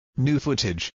New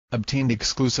footage, obtained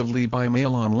exclusively by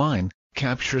Mail Online,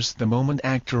 captures the moment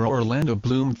actor Orlando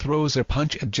Bloom throws a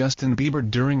punch at Justin Bieber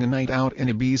during a night out in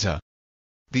Ibiza.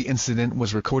 The incident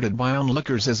was recorded by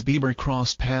onlookers as Bieber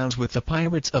crossed paths with the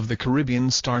Pirates of the Caribbean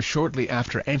star shortly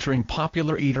after entering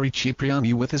popular eatery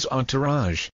Cipriani with his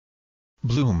entourage.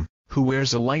 Bloom, who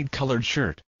wears a light-colored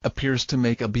shirt, appears to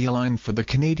make a beeline for the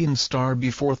Canadian star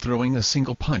before throwing a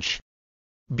single punch.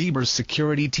 Bieber's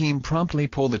security team promptly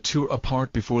pulled the two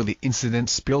apart before the incident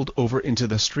spilled over into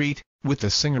the street, with the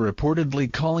singer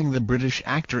reportedly calling the British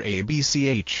actor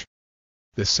ABCH.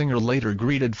 The singer later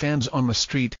greeted fans on the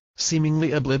street,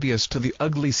 seemingly oblivious to the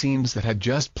ugly scenes that had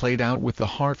just played out with the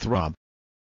heartthrob.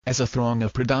 As a throng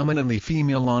of predominantly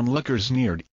female onlookers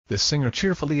neared, the singer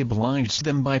cheerfully obliged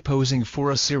them by posing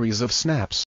for a series of snaps.